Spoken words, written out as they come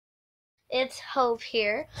it's Hope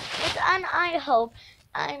here. And I hope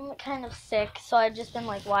I'm kind of sick, so I've just been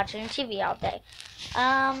like watching TV all day.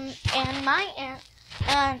 And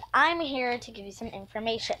I'm here to give you some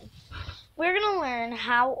information. We're gonna learn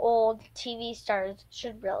how old TV stars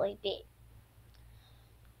should really be.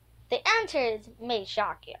 The answers may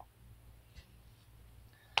shock you.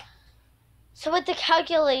 So with the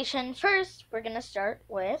calculation, first we're gonna start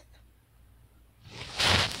with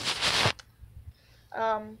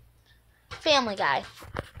Family Guy,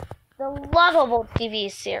 the lovable TV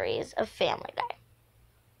series of Family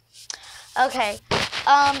Guy. Okay,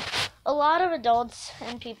 a lot of adults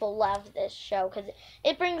and people love this show because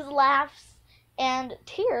it brings laughs and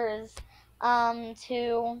tears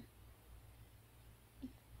to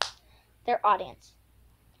their audience.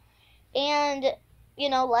 And, you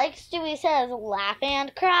know, like Stewie says, laugh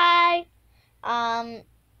and cry.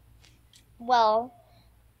 Well,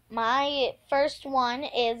 my first one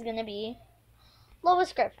is going to be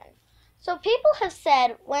Lois Griffin. So people have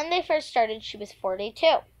said when they first started she was 42.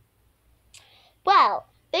 Well,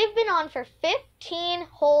 they've been on for 15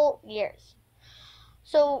 whole years.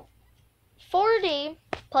 So 40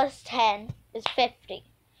 plus 10 is 50.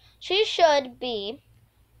 She should be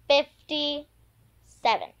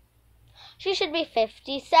 57. She should be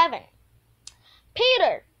 57.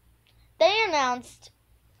 Peter, they announced,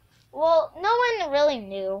 well, no one really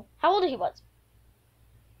knew how old he was.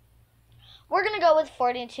 We're going to go with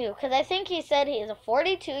 42 because I think he said he is a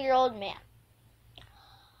 42-year-old man.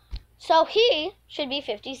 So he should be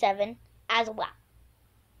 57 as well.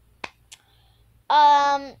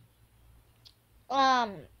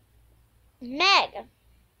 Meg,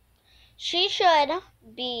 she should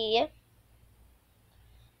be,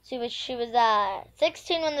 she was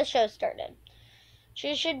 16 when the show started.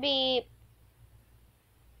 She should be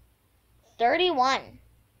 31.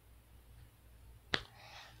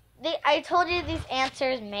 I told you these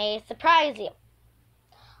answers may surprise you.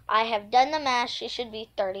 I have done the math. She should be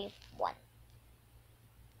 31.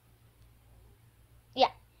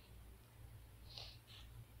 Yeah.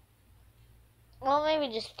 Well,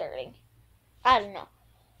 maybe just 30. I don't know.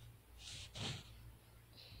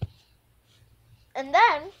 And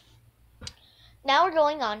then, now we're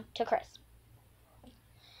going on to Chris.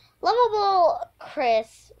 Lovable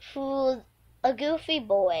Chris, who's a goofy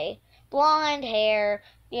boy, blonde hair,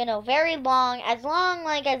 you know, very long as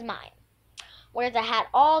mine. Wears a hat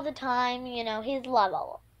all the time, you know, he's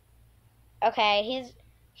lovable. Okay,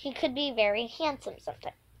 he could be very handsome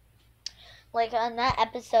sometimes. Like on that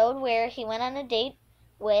episode where he went on a date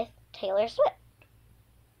with Taylor Swift.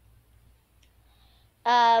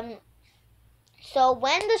 So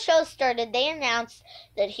when the show started, they announced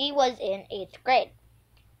that he was in 8th grade.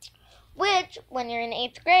 Which, when you're in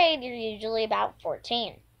 8th grade, you're usually about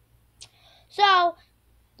 14. So,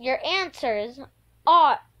 your answers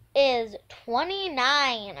is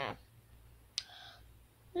 29.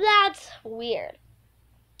 That's weird.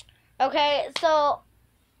 Okay, so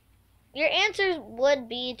your answers would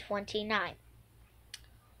be 29.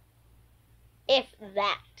 If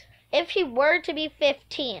that. If he were to be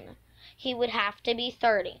 15, he would have to be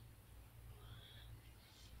 30.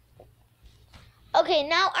 Okay,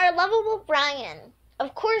 now our lovable Brian.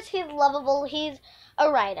 Of course he's lovable. He's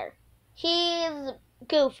a writer. He's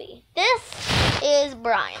goofy. This is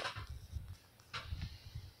Brian.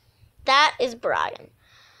 That is Brian.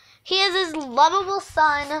 He is his lovable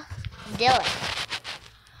son, Dylan.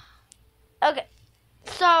 Okay,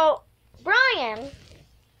 so Brian,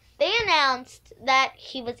 they announced that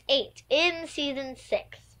he was 8 in season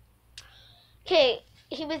 6. Okay,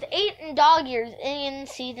 he was 8 in dog years in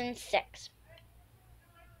season 6.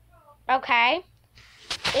 Okay,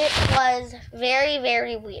 it was very,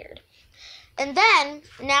 very weird. And then,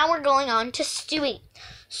 now we're going on to Stewie.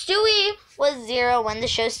 Stewie was 0 when the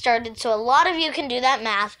show started, so a lot of you can do that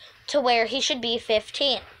math to where he should be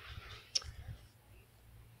 15.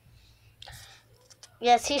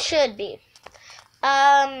 Yes, he should be.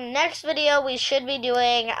 Next video, we should be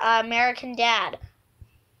doing American Dad.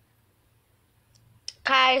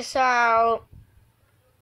 Okay, so